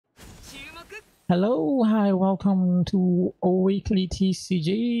Hello, hi, welcome to Weekly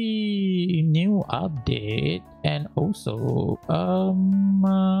TCG new update, and also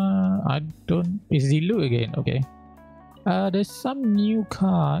I don't, is Diluc again? Okay. There's some new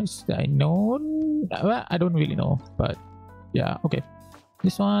cards that I know. Well, I don't really know, but yeah, okay.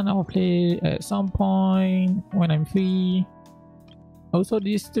 This one I'll play at some point when I'm free. Also,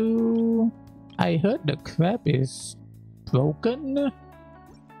 these two, I heard the crab is broken,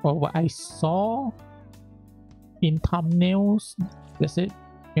 or what I saw in thumbnails. That's it.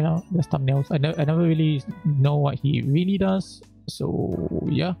 You know, that's thumbnails. I never really know what he really does. So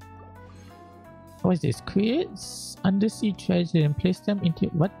yeah. What is this? Creates undersea treasure and place them into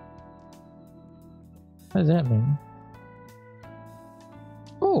what? What does that mean?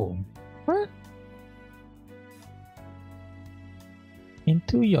 Oh, what?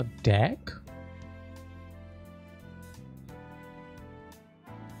 Into your deck?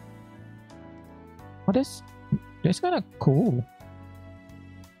 Oh, that's kind of cool.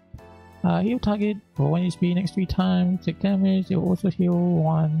 Heal target for 1 HP next 3 times. Take damage. It will also heal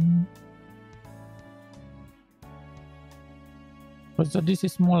 1. So this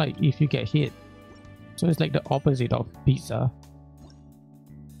is more like if you get hit. So it's like the opposite of pizza.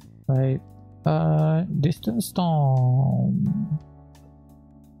 Right. Distant storm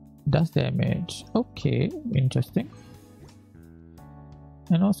does damage. Okay, interesting.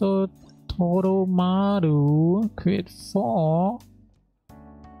 And also Toromaru create 4.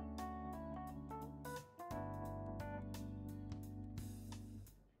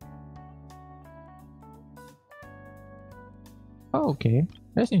 Oh, okay,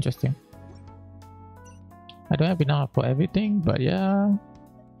 that's interesting. I don't have enough for everything, but yeah.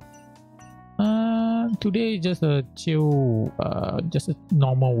 Today is just a chill, just a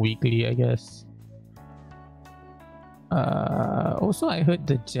normal weekly, I guess. Also, I heard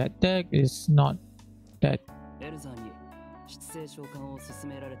the jet deck is not that.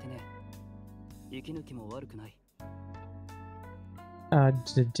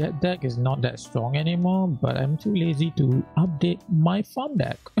 The jet deck is not that strong anymore, but I'm too lazy to update my farm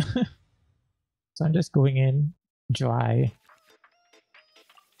deck. So I'm just going in dry.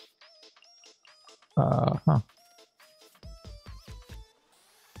 Uh-huh.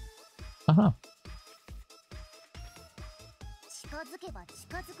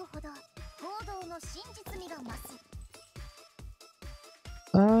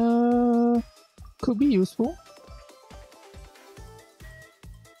 Could be useful.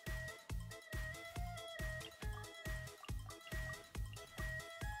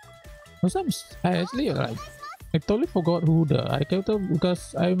 I actually I totally forgot who the other character,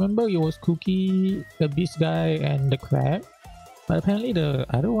 because I remember it was Kuki, the beast guy, and the crab. But apparently the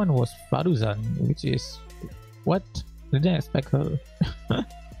other one was Faruzan, which is what? I didn't expect her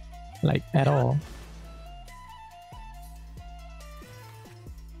like at all.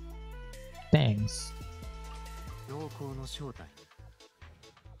 Thanks.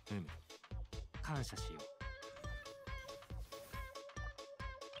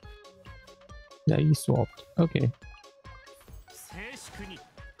 Yeah, he swapped. Okay.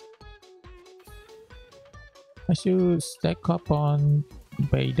 I should stack up on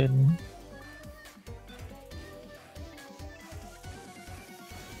Baden.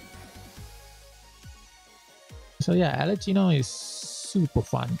 So yeah, Alecino is super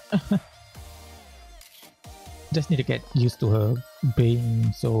fun. Just need to get used to her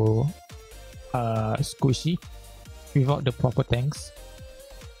being so squishy without the proper tanks.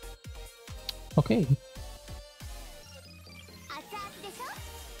 Okay.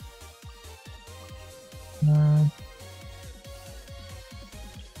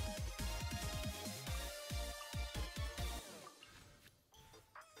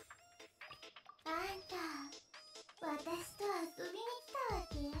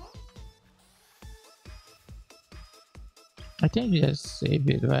 I think we just save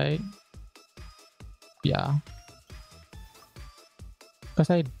it, right? Yeah. Because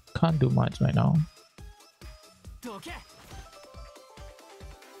I can't do much right now.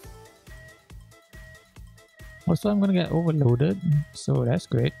 Also, I'm gonna get overloaded, so that's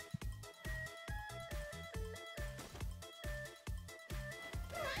great.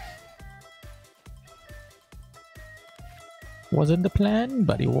 Wasn't the plan,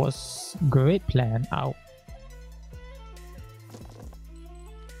 but it was great plan. Ow.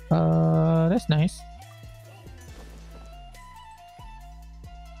 That's nice.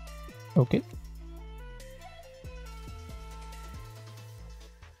 Okay.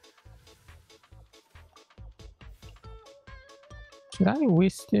 Should I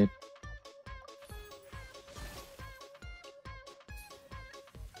waste it?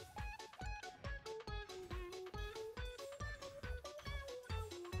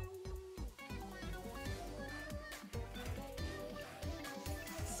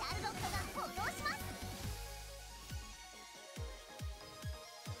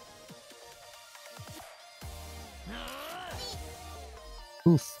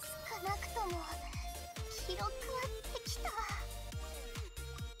 Oof.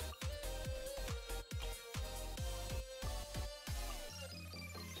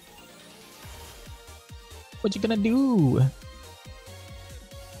 What you gonna do?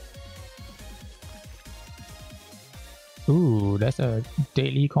 Ooh, that's a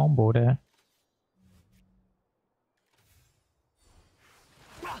daily combo there.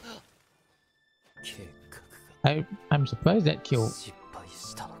 I'm surprised that killed.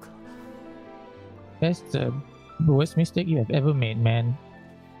 That's the worst mistake you have ever made, man.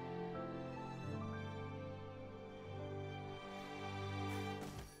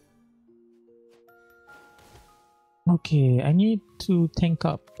 Okay, I need to tank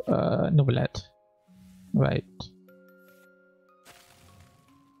up Novelet. Right.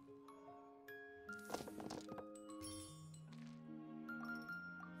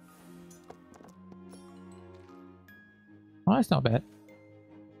 Oh, that's not bad.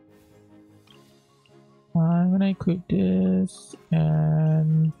 I'm gonna equip this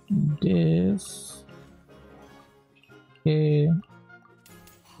and this. Okay.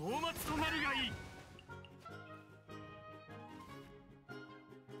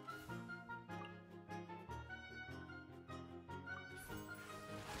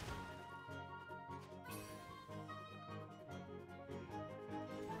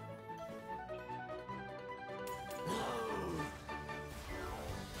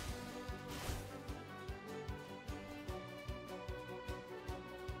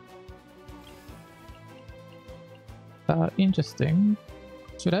 Interesting.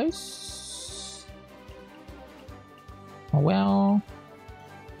 Should I? Well.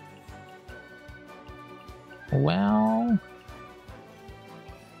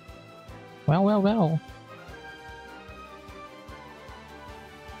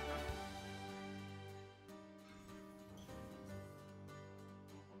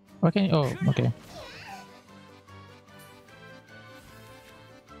 Okay. Oh, okay.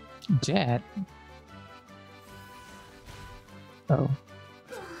 Jet. Oh.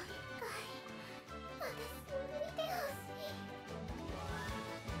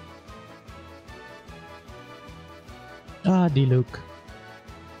 Ah, Diluc.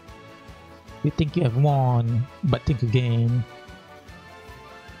 You think you have won, but think again.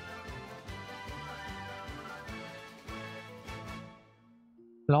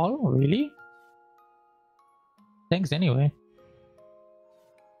 Lol, really? Thanks anyway.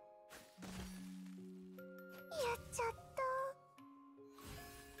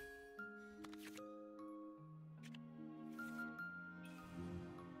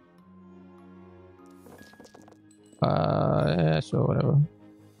 Yeah, sure, whatever.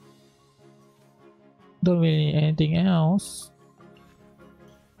 Don't really need anything else.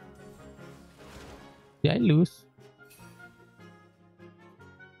 Did I lose?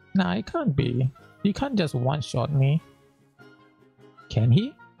 Nah, it can't be. He can't just one-shot me. Can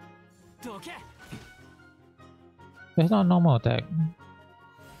he? That's not a normal attack.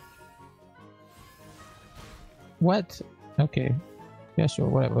 What? Okay. Yeah, sure,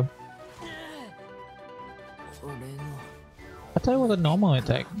 whatever. I thought it was a normal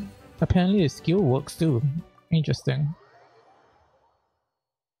attack. Apparently the skill works too. Interesting.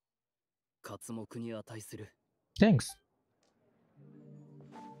 Thanks.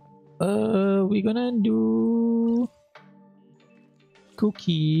 We're gonna do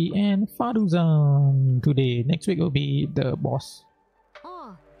Kuki and Faruzan today. Next week will be the boss.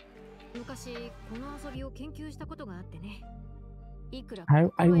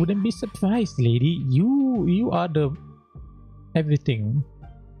 I wouldn't be surprised, lady. You are the everything.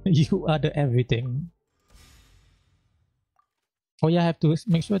 You are the everything. Oh yeah, I have to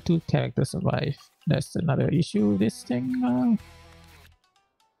make sure 2 characters survive. That's another issue. This thing.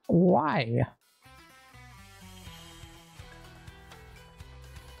 Why?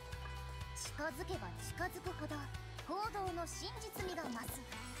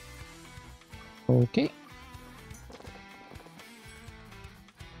 Okay.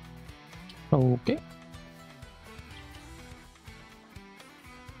 Okay.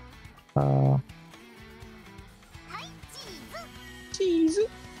 Cheese.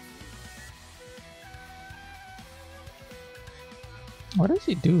 What does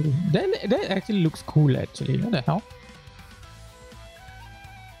he do? That actually looks cool actually. What the hell?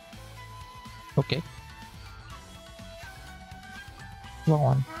 Okay. Wrong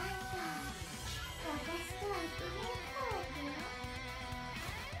one.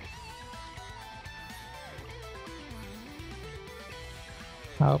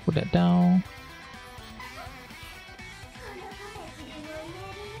 I'll put that down.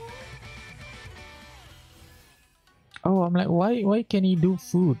 Oh, I'm like, why can he do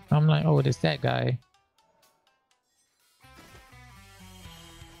food? I'm like, oh, there's that guy.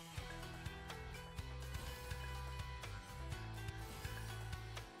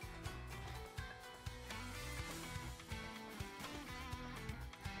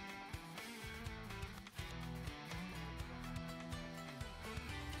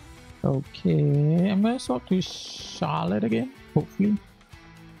 Okay, I'm gonna swap to Charlotte again, hopefully.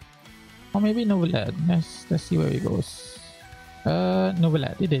 Or maybe Novelad. Let's see where it goes.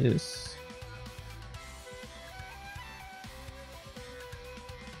 Novelad, it is.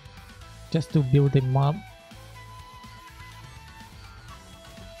 Just to build him up.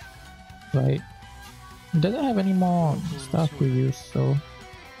 Right. It doesn't have any more stuff to use, so.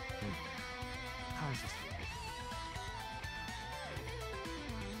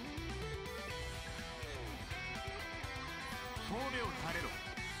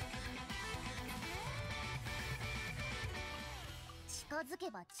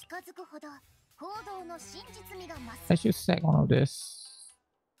 I should sack one of this.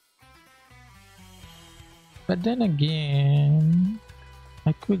 But then again,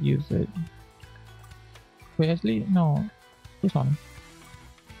 I could use it. Wait, actually, no. This one.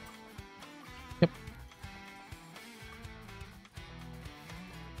 Yep.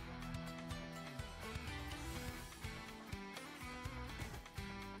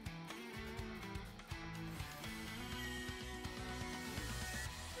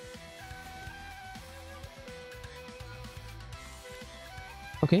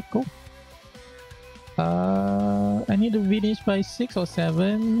 Okay, cool. I need to finish by 6 or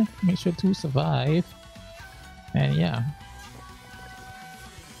 7. Make sure to survive. And yeah.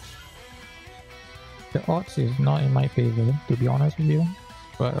 The odds is not in my favor, to be honest with you.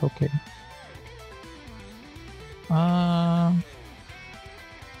 But okay. I'm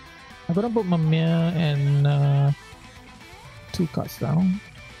gonna put Mimir and 2 cards down.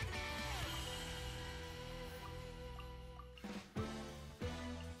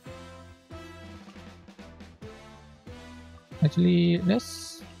 Actually,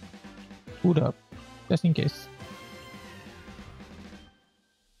 let's put up just in case.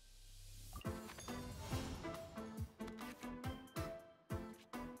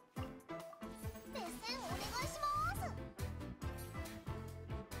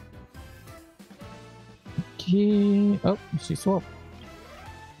 Okay. Oh, she swapped.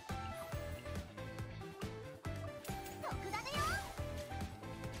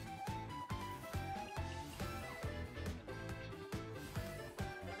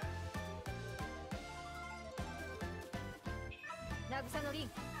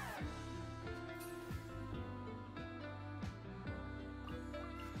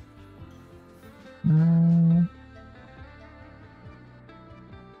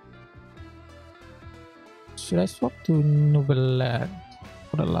 Should I swap to Novelad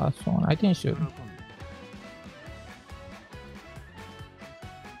for the last one? I think I should.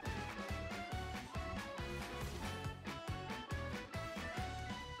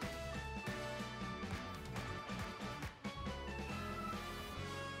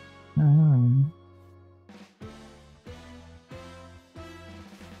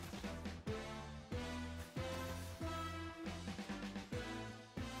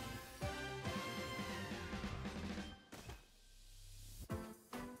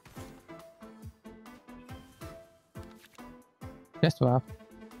 That's rough.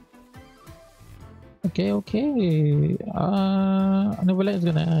 Okay. Novelad is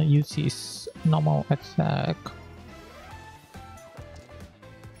gonna use his normal attack.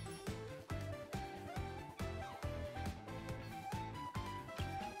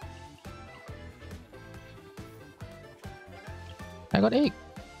 I got 8.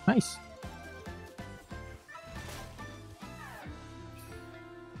 Nice.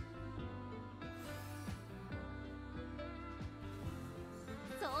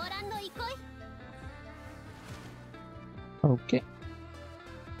 Okay.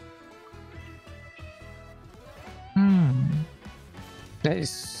 That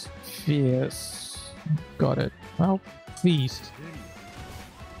is fierce. Got it. Well, please.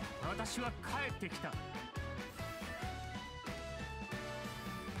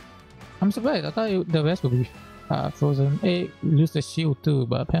 I'm surprised. I thought the rest would be frozen. Lose the shield too,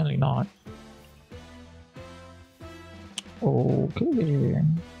 but apparently not. Okay.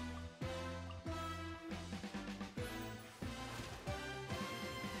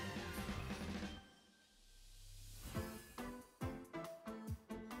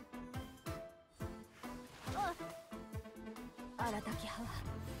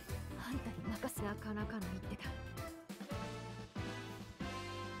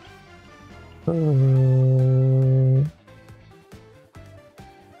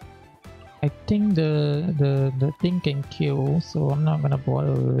 I think the thing can kill, so I'm not gonna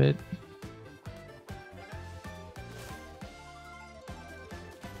bother with it.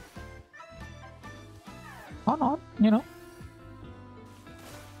 Or not, you know.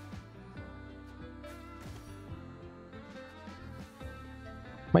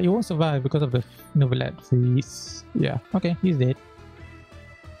 But he won't survive because of the Novelet freeze. Yeah, okay, he's dead.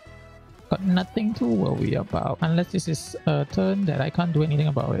 Got nothing to worry about, unless this is a turn that I can't do anything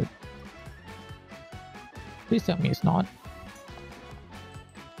about it. Please tell me it's not.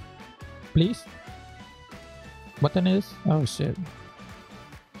 Please? What turn is? Oh shit.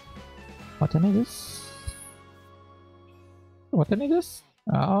 What turn is this? What turn is this?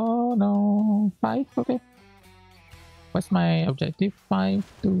 Oh no. 5? Okay. What's my objective? 5,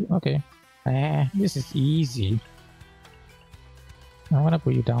 2, okay. This is easy. I'm gonna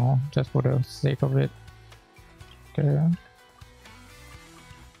put you down just for the sake of it. Okay.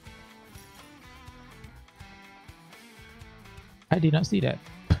 I did not see that.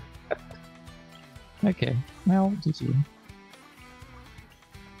 Okay, well, GG.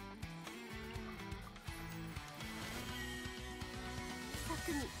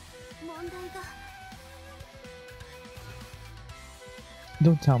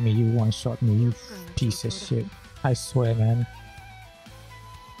 Don't tell me you one-shot me, you piece of shit. I swear, man.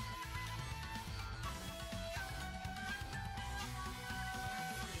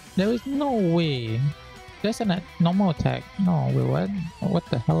 There is no way. That's a normal attack. No, wait, what? What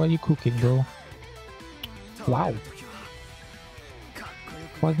the hell are you cooking, bro? Wow.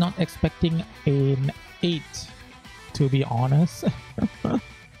 Was not expecting an 8, to be honest.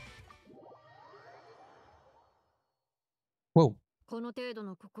 Whoa.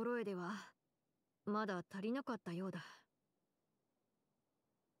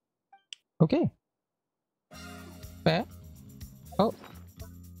 Okay. Fair. Oh.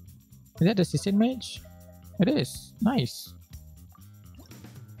 Is that the assistant mage? It is. Nice.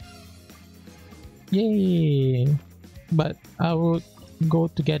 Yay. But I would go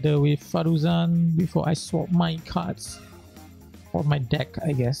together with Faruzan before I swap my cards. Or my deck,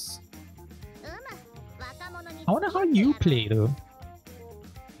 I guess. I wonder how you play though.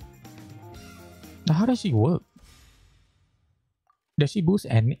 How does she work? Does she boost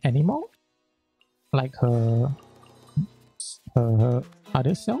any animal? Like her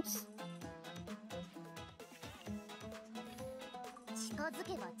other self?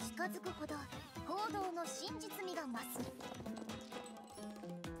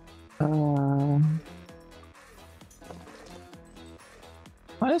 Oh,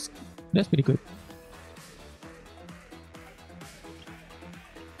 that's pretty good.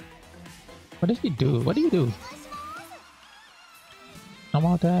 What does he do? What do you do?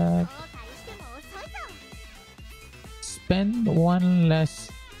 Normal attack. Spend 1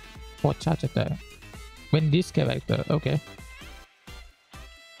 less for charge attack. When this character, okay.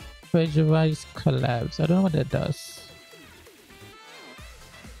 Pressurize collapse. I don't know what that does.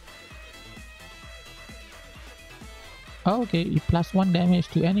 Oh, okay, it plus 1 damage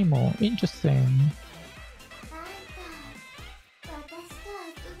to animal. Interesting.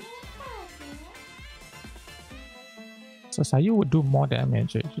 So Sayu would do more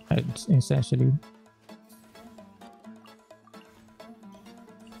damage, essentially.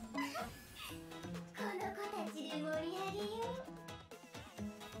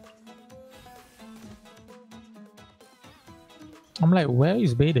 I'm like, where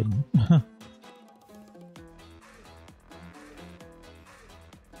is Baden?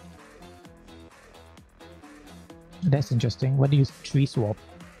 That's interesting. What do you tree swap?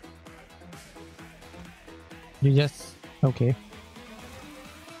 You just... okay.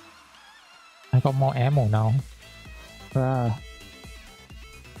 I got more ammo now.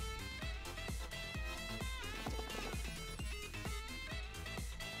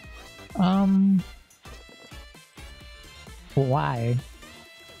 Why?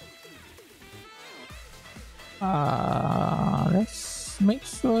 Let's make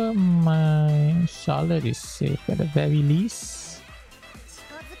sure my Charlotte is safe at the very least.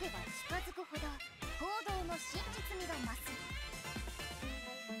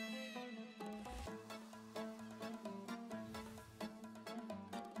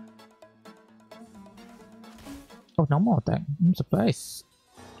 Oh, no more attack. I'm surprised.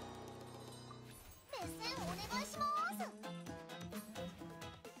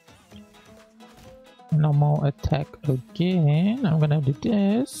 Normal attack again. I'm gonna do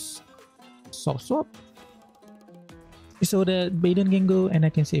this. Swap. So that Baden can go and I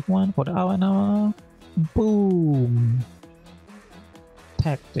can save 1 for the hour now. Boom.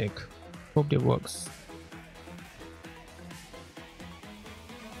 Tactic. Hope that works.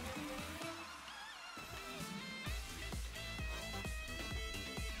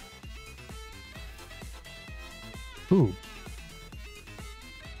 Ooh.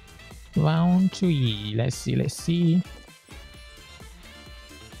 Round 3. Let's see.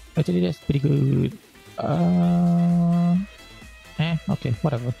 Actually, that's pretty good. Okay,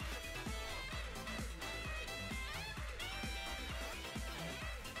 whatever.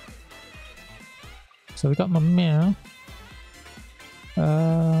 So we got my mirror.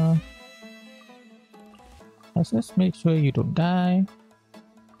 Let's just make sure you don't die.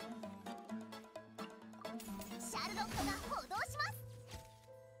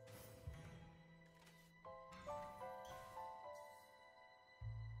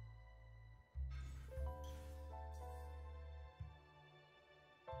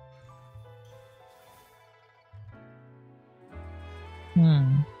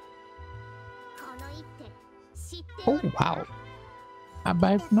 Oh wow. But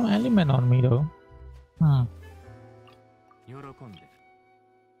I have no element on me though.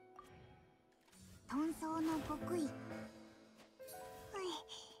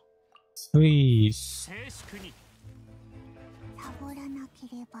 Freeze.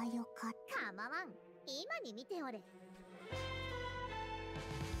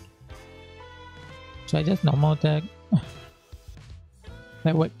 So I just normal attack.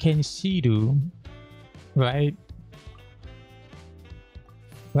 Like what can she do? Right?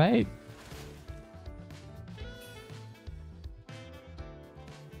 Right?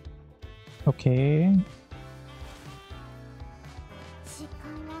 Okay.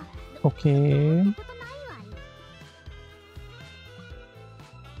 Okay.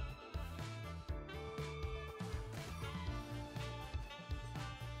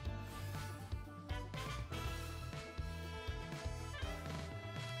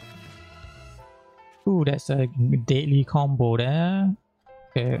 Ooh, that's a deadly combo there.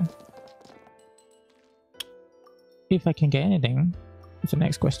 Okay. If I can get anything, it's the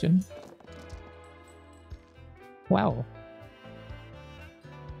next question. Wow.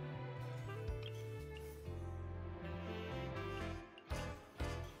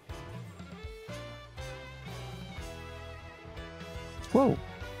 Whoa.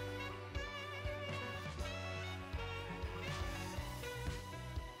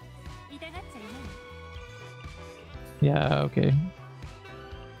 Yeah, okay.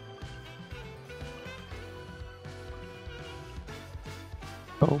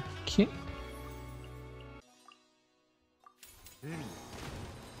 Okay.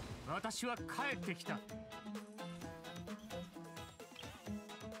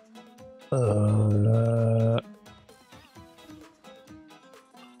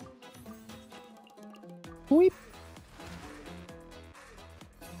 Whip.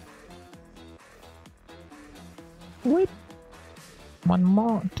 Whip. One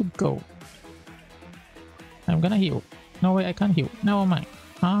more to go. I'm gonna heal. No way, I can't heal. Never mind.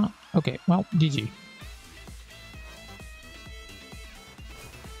 Okay, well, GG.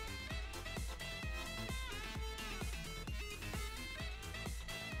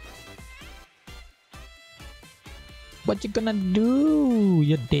 What you gonna do?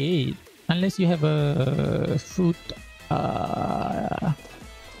 You're dead. Unless you have a food.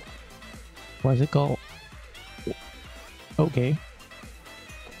 What's it called? Okay.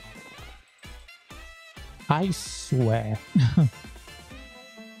 I swear.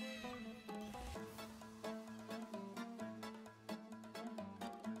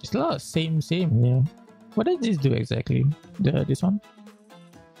 It's a lot of same, yeah. What does this do exactly? This one?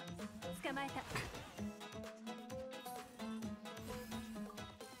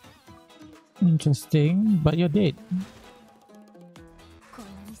 Interesting, but you're dead.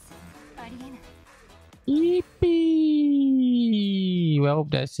 Yippee! Well,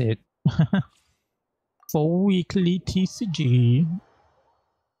 that's it. For weekly TCG.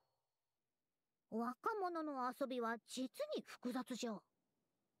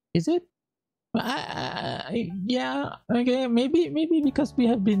 Is it? Yeah, okay, maybe because we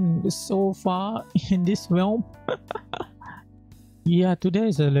have been so far in this realm. Yeah, today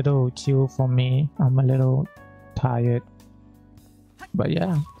is a little chill for me. I'm a little tired. But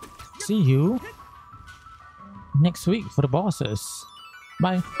yeah, see you next week for the bosses.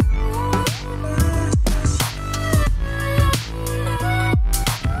 Bye.